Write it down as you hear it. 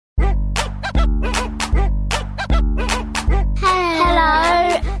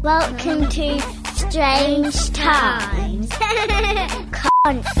Welcome to Strange Times.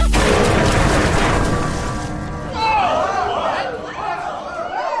 Cunt.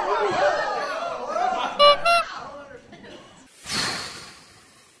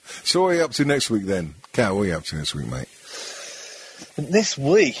 So what are you up to next week then? Cal, what are you up to next week, mate? This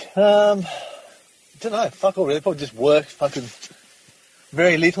week? Don't know. Fuck all really. Probably just work. Fucking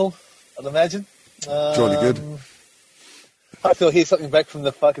very little, I'd imagine. Jolly good. Hopefully I'll hear something back from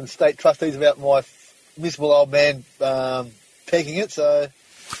the fucking state trustees about my miserable old man pegging it, so...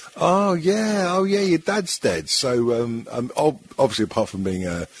 Oh, yeah, your dad's dead. So, obviously, apart from being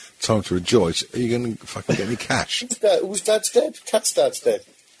time to rejoice, are you going to fucking get any cash? Whose dad's dead? Cat's dad's dead.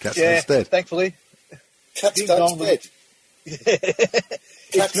 Cat's dad's dead. Thankfully. Cat's dad's dead.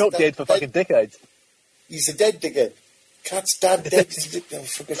 He's not dead for fucking decades. He's a dead dickhead. Cat's dad dead.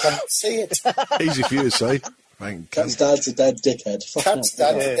 I can't say it. Easy for you to say. Cat's dad's a dead dickhead. Cat's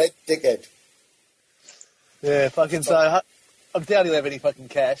dad's a dead dickhead. Yeah, fucking so... I doubt he'll have any fucking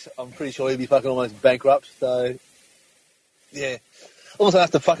cash. I'm pretty sure he'll be fucking almost bankrupt, so... Yeah. Also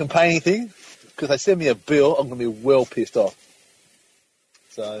have to fucking pay anything, because they send me a bill, I'm going to be well pissed off.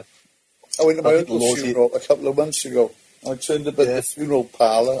 So... I went to my uncle's funeral a couple of months ago. I turned up at the funeral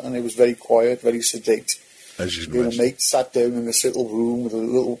parlour, and it was very quiet, very sedate. As you know, mate sat down in this little room with a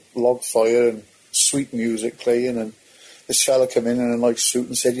little log fire and sweet music playing, and this fella came in a nice suit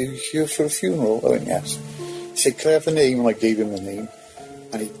and said, "You here for a funeral?" I went, "Yes." He said, "Can I have the name?" And I gave him the name.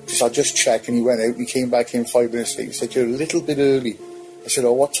 And he said, "I'll just check." And he went out and he came back in 5 minutes later. He said, "You're a little bit early." I said,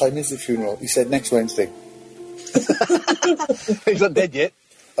 "Oh, what time is the funeral?" He said, "Next Wednesday." He's not dead yet.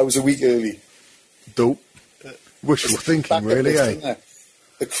 I was a week early. Dope. Wishful thinking, really, eh?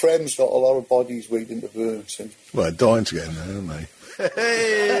 The Krem's got a lot of bodies waiting to burn. So. Well, they're dying to get in there, aren't they?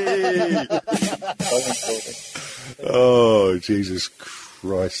 Hey! Oh, Jesus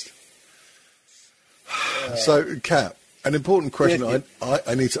Christ. So, Kat, an important question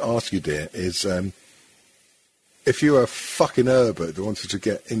I need to ask you, dear, is if you were a fucking Herbert that wanted to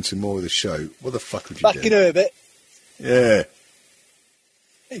get into more of the show, what the fuck would you do? Fucking Herbert? Yeah.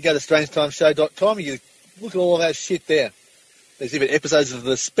 You go to strangetimeshow.com and you look at all of our shit there. There's even episodes of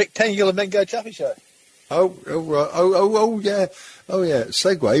the Spectacular Mango Chuffy Show. Oh, yeah. Oh, yeah.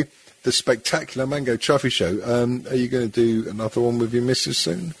 Segue, the Spectacular Mango Chuffy Show. Are you going to do another one with your missus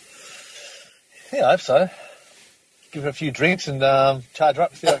soon? Yeah, I hope so. Give her a few drinks and charge her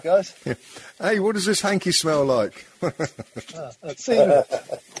up and see how it goes. Yeah. Hey, what does this hanky smell like? Let's see.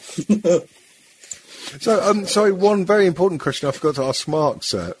 So, sorry, one very important question I forgot to ask Mark,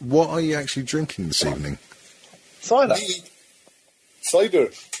 sir. What are you actually drinking this evening? Cider. Cider.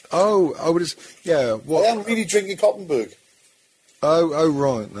 Oh, yeah. What? I am really drinking Cottenburg. Oh,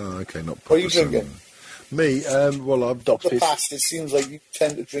 right. No, okay, not. What are you drinking? Me, well, I'm dog the past. It seems like you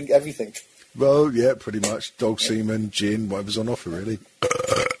tend to drink everything. Well, yeah, pretty much. Dog semen, gin, whatever's on offer, really.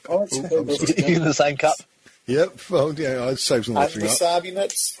 Oh, in the same cup. Yep. Well, yeah, I'd save some washing up. And wasabi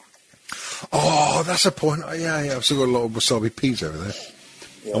nuts. Oh, that's a point. Oh, yeah. I've still got a lot of wasabi peas over there.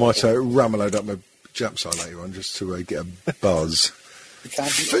 Yeah, I might ram a load up my Japside later on just to get a buzz.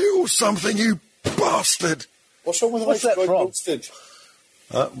 Feel something, you bastard! What's wrong with What's that from? Roasted?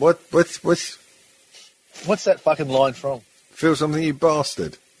 What's that fucking line from? Feel something, you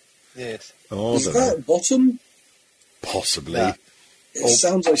bastard. Yes. Oh, is that Bottom? Possibly. Nah. It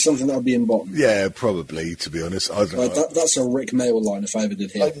sounds like something that would be in Bottom. Yeah, probably, to be honest. I don't know. That's a Rick Mail line, if I ever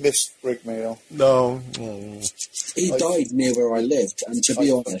did hear. I missed Rick Mail. No. He died near where I lived, and to be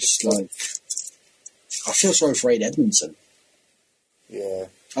honest, I feel sorry for Ade Edmondson. Yeah.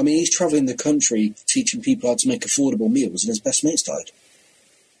 I mean, he's travelling the country teaching people how to make affordable meals, and his best mate's died.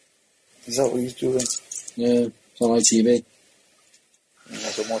 Is that what he's doing? Yeah, it's on ITV.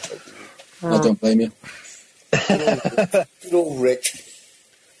 I don't watch ITV. I don't blame you. Good old Rick.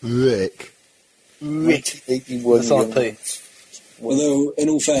 Rick. 81. Although, in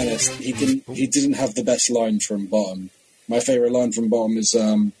all fairness, he didn't have the best line from Bottom. My favourite line from Bottom is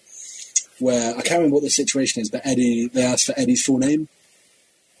where, I can't remember what the situation is, but they asked for Eddie's full name.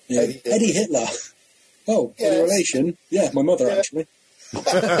 Yeah. Eddie Hitler. Oh, yes. Any relation? Yeah, my mother, actually. Have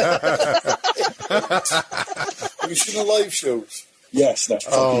you seen the live shows? Yes, that's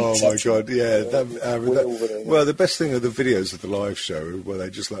my God, yeah. Well, the best thing are the videos of the live show where they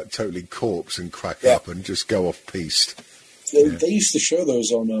just totally corpse and crack up and just go off piste. They used to show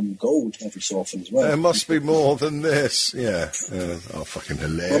those on Gold every so often as well. There must be more than this. Yeah. Fucking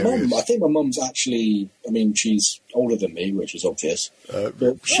hilarious. I think my mum's actually, she's older than me, which is obvious.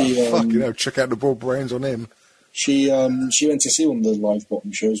 But she... check out the broad brains on him. She went to see one of the live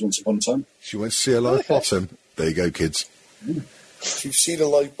Bottom shows once upon a time. She went to see a live Bottom. There you go, kids. She's seen a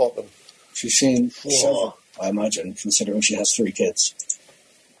light bottom. She's seen several, I imagine, considering she has 3 kids.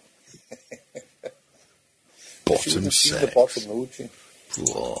 She Bottom wouldn't have seen the sex. bottom, though, would she?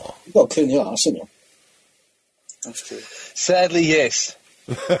 Whoa. You've got to clean your ass, haven't you? That's true. Sadly, yes.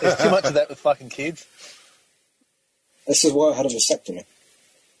 There's too much of that with fucking kids. This is why I had a vasectomy.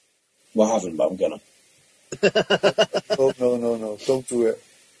 Well, I haven't, but I'm gonna. Oh, no. Don't do it.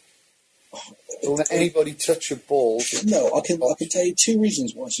 Don't let anybody touch your balls. No, I can tell you 2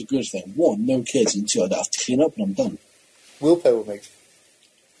 reasons why it's a good thing. 1, no kids, and 2, I don't have to clean up and I'm done. Willpower, mate.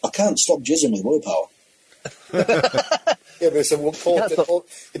 I can't stop jizzing with willpower. Yeah, but it's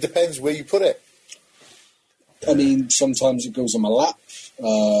it depends where you put it. I mean, sometimes it goes on my lap,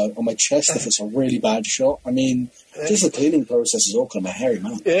 on my chest if it's a really bad shot. I mean, just the cleaning process is awkward. I'm a hairy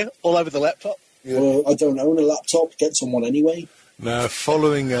man. Yeah, all over the laptop. Yeah. Well, I don't own a laptop. Get someone anyway. Now,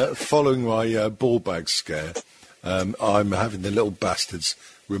 following my ball bag scare, I'm having the little bastards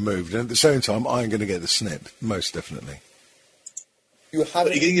removed, and at the same time, I'm going to get the snip, most definitely. You have Are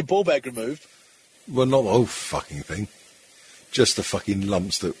you getting your ball bag removed? Well, not the whole fucking thing, just the fucking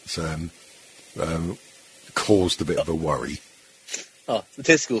lumps that caused a bit of a worry. Oh, the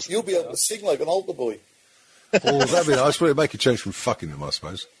testicles. You'll be able to sing like an altar boy. Oh, that'd be nice. Well, it'd make a change from fucking them, I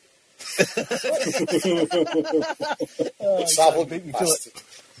suppose. Savile beat me to bastard.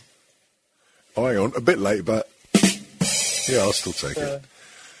 Oh, hang on, a bit late, but yeah, I'll still take it.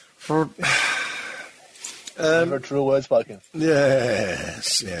 Never true words spoken.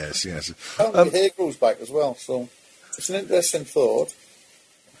 Yes. Apparently hair grows back as well, so it's an interesting thought.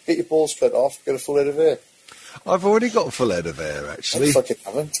 Get your balls cut off, get a full head of hair. I've already got a full head of hair, I actually. fucking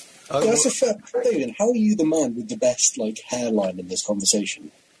haven't. That's a fair. David, how are you the man with the best hairline in this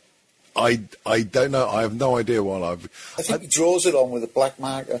conversation? I don't know. I have no idea why I think he draws it on with a black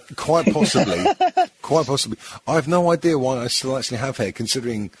marker. Quite possibly. I have no idea why I still actually have hair,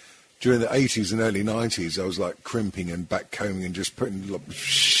 considering during the 80s and early 90s I was like crimping and backcombing and just putting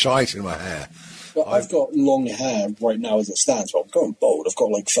shite in my hair. But I've got long hair right now as it stands, but I'm going bald. I've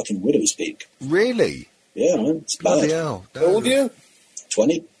got fucking widow's peak. Really? Yeah, man, it's Bloody bad. hell. How old are you?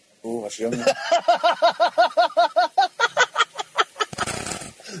 20. Oh, that's young.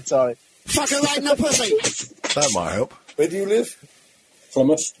 Sorry. Fucking right in the pussy. That might help. Where do you live?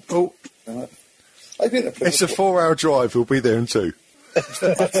 Plymouth. Oh, I've been to Plymouth. it's a 4-hour drive. We'll be there in 2.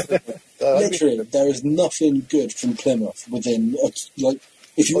 Literally, there is nothing good from Plymouth within,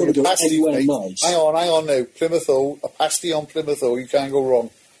 if you want to go anywhere nice. Hang on now. Plymouth O, a pasty on Plymouth O, you can't go wrong.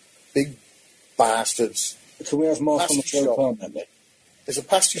 Big bastards. Can we have Mark on the Pasty show shop. permanently? There's a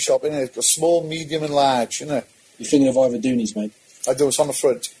pasty shop in it. It's got small, medium and large, isn't it? You're thinking of Ivor Dooney's, mate? I do. It's on the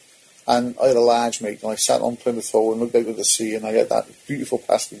front. And I had a large, mate, and I sat on Plymouth O and looked out at the sea, and I had that beautiful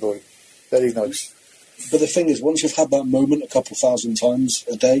pasty boy. Very nice. But the thing is, once you've had that moment a couple thousand times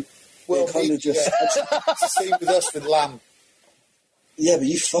a day, Well, it kind of just... it's the same with us with lamb. Yeah, but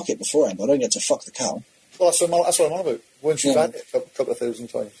you fuck it beforehand. I don't get to fuck the cow. Well, that's what I'm on about. Once you've Yeah. had it a couple of thousand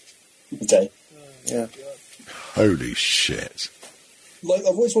times. A day. Yeah. Holy shit. I've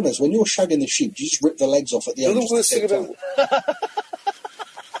always wondered, when you're shagging the sheep, do you just rip the legs off at the You end? know the worst thing about...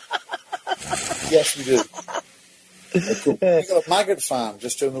 Yes, we do. We've got a maggot farm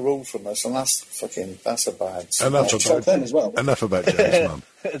just down the road from us, and that's a bad... Enough Chuck about, them as well. enough about James, Mum.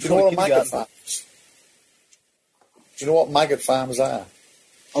 Do you know what a maggot farm is? Do you know what maggot farms are?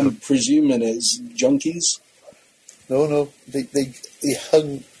 I'm presuming it's junkies. No. They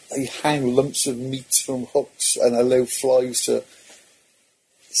hang lumps of meat from hooks and allow flies to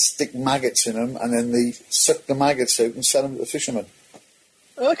stick maggots in them, and then they suck the maggots out and sell them to the fishermen.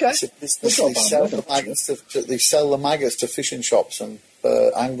 Okay. It's a business. They sell the maggots to fishing shops and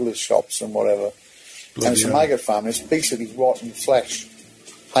anglers' shops and whatever. Bloody and it's a hell. maggot farm. It's basically rotten flesh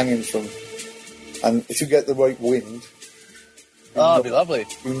hanging from. And if you get the right wind, Oh, it'd be lovely.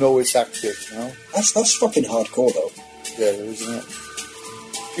 you know it's active. You know. That's fucking hardcore, though. Yeah, there is, isn't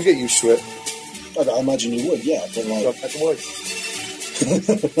it? You get used to it. I imagine you would, yeah. But Drop that away.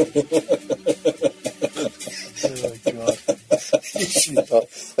 Oh, God.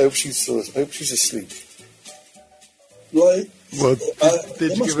 I hope she's asleep. like, Well, it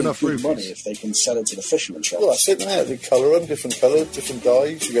did you must give be enough good money rupees? if they can sell it to the fisherman shops. Well, that's it now. They colour them, different colours, different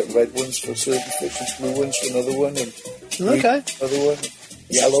dyes. You get red ones for certain fish and blue ones for another one, and green Okay. for another one,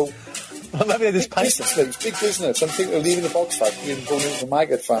 yellow. Maybe they just paint them. Business, mate. It's big business. I'm thinking of leaving the box factory and going into the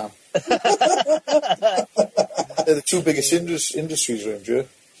maggot farm. They're the 2 biggest industries around here.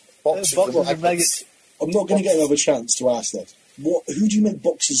 Boxes Boxes and and maggots. I'm not going to get another chance to ask that. Who do you make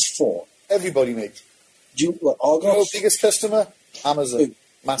boxes for? Everybody, mate. Do you, You know, Argos? biggest customer? Amazon.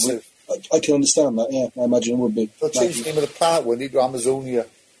 Massive. I can understand that, yeah. I imagine it would be. They'll change the name of the planet, wouldn't they, to Amazonia?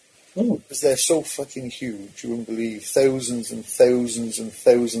 Oh. Because they're so fucking huge, you wouldn't believe. Thousands and thousands and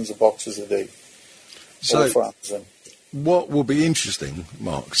thousands of boxes a day. All So, for Amazon. what will be interesting,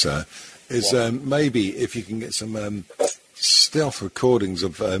 Mark, sir, is maybe if you can get some stealth recordings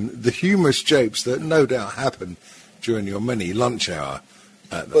of the humorous jokes that no doubt happen during your mini lunch hour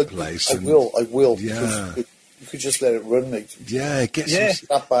at the But place. I will. Yeah. Because you could just let it run, mate. Yeah, It's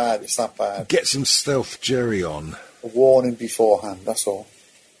not bad, it's not bad. get some stealth Jerry on. A warning beforehand, that's all.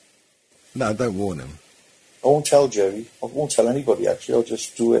 No, don't warn him. I won't tell Jerry. I won't tell anybody, actually. I'll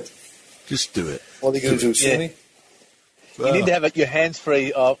just do it. Just do it. What are they going to do, sue Yeah. me? You need to have your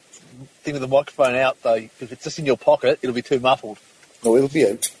hands-free thing with the microphone out, though. If it's just in your pocket, it'll be too muffled. No, it'll be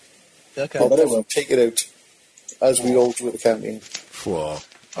out. Okay. I'll but it will. definitely take it out, as we all do at the camping. Whoa.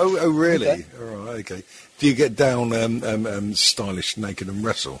 Oh, really? Okay. All right, okay. Do you get down stylish, naked and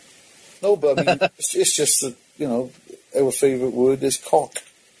wrestle? No, but I mean, it's just that, our favourite word is cock.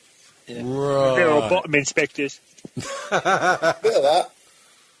 Right. They're all bottom inspectors. Bit of that.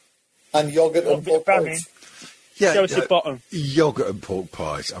 And yogurt Oh, and bit of pork bamming. pies. Yeah, Show us the bottom. yogurt and pork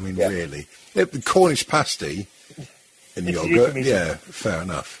pies. I mean, Yeah. really. The Cornish pasty and It's a yogurt. euphemism. Yeah, fair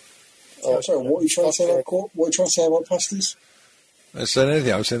enough. Sorry, what are you trying to say about what are you trying to say about pasties? I said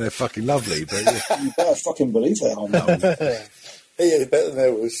anything. I was saying they're fucking lovely, but yeah. You better fucking believe they are, man. Hey, yeah, better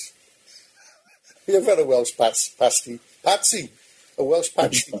than ours. We have had a Welsh pasty. Patsy. A Welsh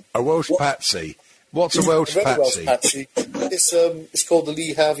patsy. A Welsh patsy. What's a Welsh I've had a Welsh patsy? patsy. It's called the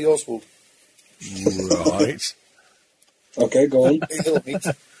Lee Harvey Oswald. Right. Okay, go on. Big little meat.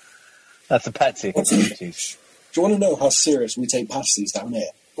 That's a patsy. Jeez. Do you want to know how serious we take pasties down here?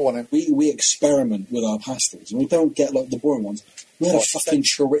 Go on then. We experiment with our pasties, and we don't get like the boring ones. We had a What? fucking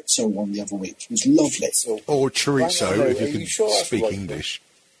chorizo one the other week. It was lovely. So, Or chorizo, Hang on, if are you you can sure that's speak right? English.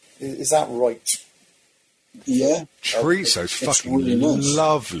 is that right? Yeah, Chorizo's fucking really nice.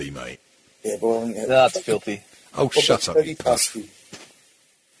 lovely, mate. Yeah, but I think That's filthy. Oh, shut up, you puff. pasty.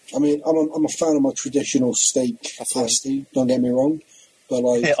 I mean, I'm a fan of my traditional steak That's right. pasty. Don't get me wrong, but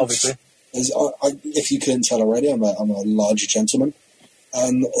like, Yeah, obviously. if you couldn't tell already, I'm a larger gentleman,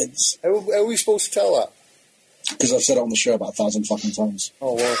 and it's How are we supposed to tell that? because I've said it on the show about 1,000 fucking times.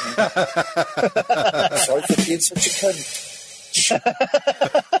 Oh, well. Sorry for being such a cunt.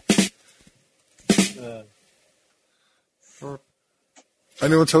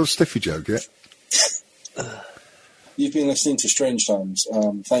 Anyone told a Stiffy joke yet? You've been listening to Strange Times.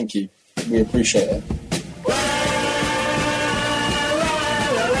 Thank you. We appreciate it.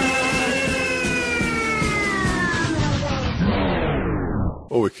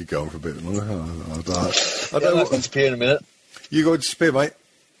 Or we could go on for a bit longer. I I'll don't disappear in a minute. You go to disappear, mate.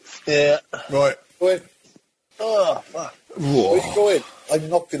 Yeah. Right. Go ahead. Oh, fuck. Where you Whoa. going? I'm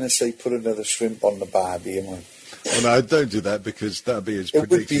not going to say put another shrimp on the barbie, am I? Oh, no, don't do that because that'd be as It would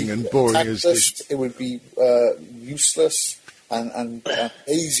predicting be and boring as tactless, this. it would be useless and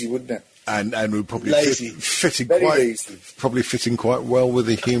lazy, wouldn't it? And would probably Lazy. fitting Very quite lazy. probably fitting quite well with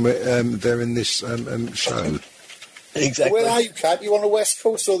the humour there in this show. Exactly. Where are you, Cat? You on the west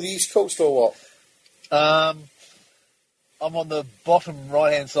coast or the east coast or what? I'm on the bottom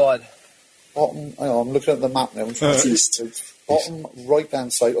right-hand side. Bottom. Hang on, I'm looking at the map now. I'm trying to East. see it. Bottom right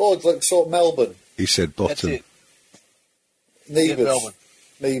hand side. Oh, it's like sort of Melbourne. He said That's bottom. it. Neighbours. Melbourne.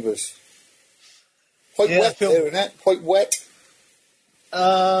 Neighbours. Quite Yeah, I wet feel- there, isn't it? Quite wet.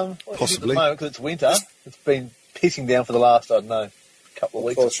 Possibly. Because it's winter. It's been pissing down for the last, I don't know, couple of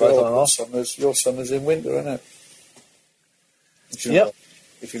weeks. I Of course, suppose, on and off. your summer's in winter, isn't it? If you know Yep. what-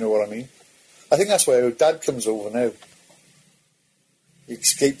 if you know what I mean. I think that's why our dad comes over now. He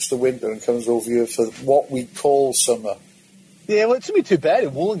escapes the winter and comes over here for what we call summer. Yeah, well, it shouldn't be too bad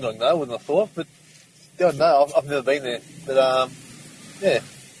in Wollongong, though, wouldn't I thought? But, I don't know, I've never been there. But, yeah.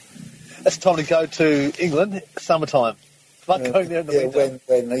 That's the time to go to England, summertime. Fuck going there in the winter.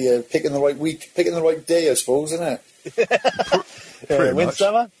 when you're picking the right week, picking the right day, I suppose, isn't it? Pretty when much.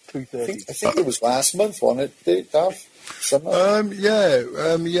 summer? I 2:30. think it was last month, wasn't it, Dav? Summer.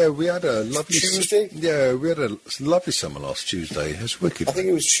 Yeah, we had a lovely Tuesday? Yeah, we had a lovely summer last Tuesday. It was wicked. I think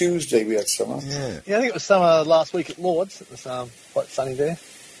it was Tuesday we had summer. Yeah. Yeah, I think it was summer last week at Lord's. It was quite sunny there.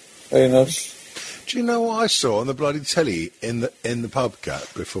 Very nice. Do you know what I saw on the bloody telly in the pub cat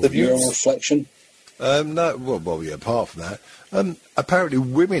before? The Your own reflection. No, well, yeah. Apart from that, apparently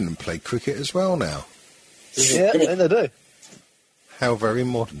women play cricket as well now. Yeah, and they do. How very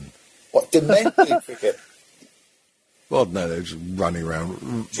modern. What, did men play cricket? Well, no, they're just running around.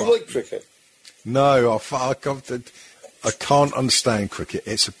 Do you like cricket? No, I can't understand cricket.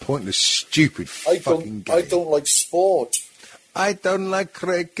 It's a pointless, stupid I fucking don't. I game. don't like sport. I don't like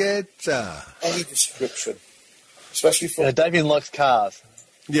cricket. Any description. Especially for... Damien likes cars.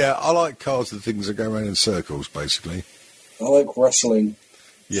 Yeah, I like cars and things that go around in circles, basically. I like wrestling.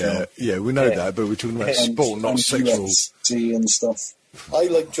 Yeah, we know that, but we're talking about sport, not sexual. UFC and stuff. I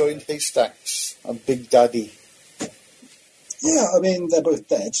like Giant Haystacks and Big Daddy. Yeah, I mean, they're both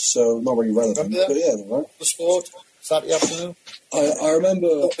dead, so not really relevant. Remember that? But yeah, they're right. The sport, Saturday afternoon. I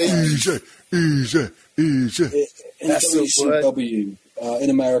remember Easy. in That's so WCW, in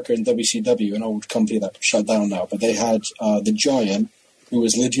America in WCW, an old company that shut down now, but they had the Giant, who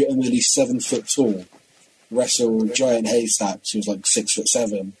was legitimately 7 foot tall, wrestle Giant Haystacks, who was like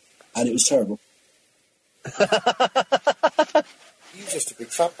 6'7", and it was terrible. He's just a big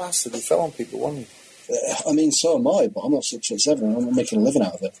fat bastard who fell on people, wasn't he? I mean, so am I, but I'm not 6'7". I'm not making a living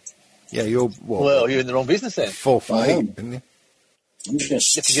out of it. Yeah, you're what? Well, you're in the wrong business then. 4 for I 8, am. didn't you? I'm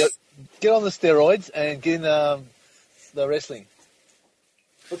just... You have to get on the steroids and get in the wrestling.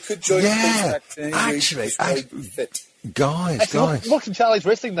 But could Giant Yeah, Haystacks actually, fit? Guys. Actually, what can Charlie's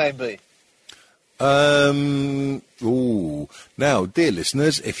wrestling name be? Now, dear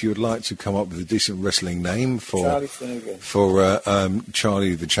listeners, if you would like to come up with a decent wrestling name for Charlie Finnegan.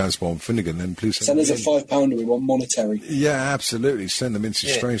 Charlie the Transform Finnegan, then please Send us a them in. £5 we want monetary. Yeah, absolutely. Send them into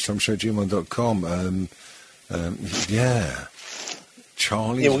strangetimeshow@gmail.com. Yeah.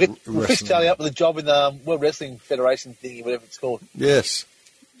 Charlie's Yeah, we'll fix wrestling. Charlie up with a job in the World Wrestling Federation thingy, whatever it's called. Yes.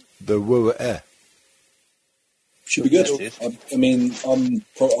 The WWF. Should be good. Yes, I mean, I'm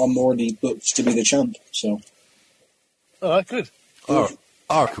already booked to be the champ, so... All right, good. I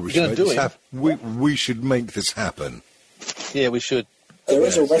reckon we You're should gonna make this do it. happen. We should make this happen. Yeah, we should. There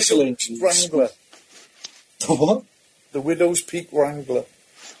is a wrestling... Wrangler. What? The Widow's Peak Wrangler.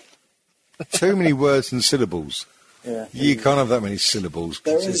 Too many words and syllables. Yeah. You can't have that many syllables.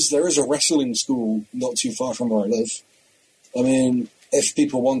 There is a wrestling school not too far from where I live. I mean, if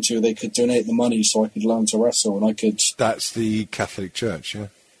people want to, they could donate the money so I could learn to wrestle, and I could... That's the Catholic Church, yeah?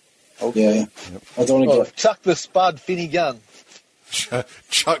 Okay. Yeah. I don't want to get... Chuck the Spud Finnegan. Chuck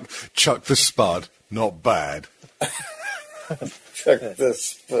the Spud, not bad. Check the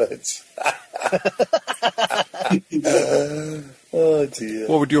splits. Oh, dear.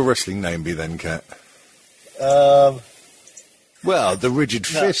 What would your wrestling name be then, Kat? Well, the Rigid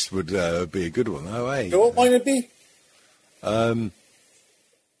Fist would be a good one, though, eh? You know what mine would be?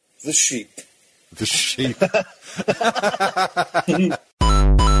 The The Sheep. Sheep.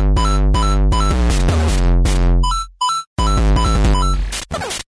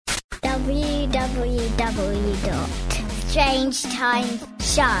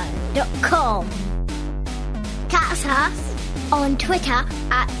 Catch us on Twitter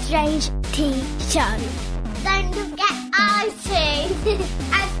 @StrangeTShow. Don't forget iTunes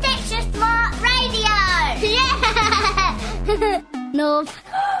and Stitcher Smart Radio. Yeah! North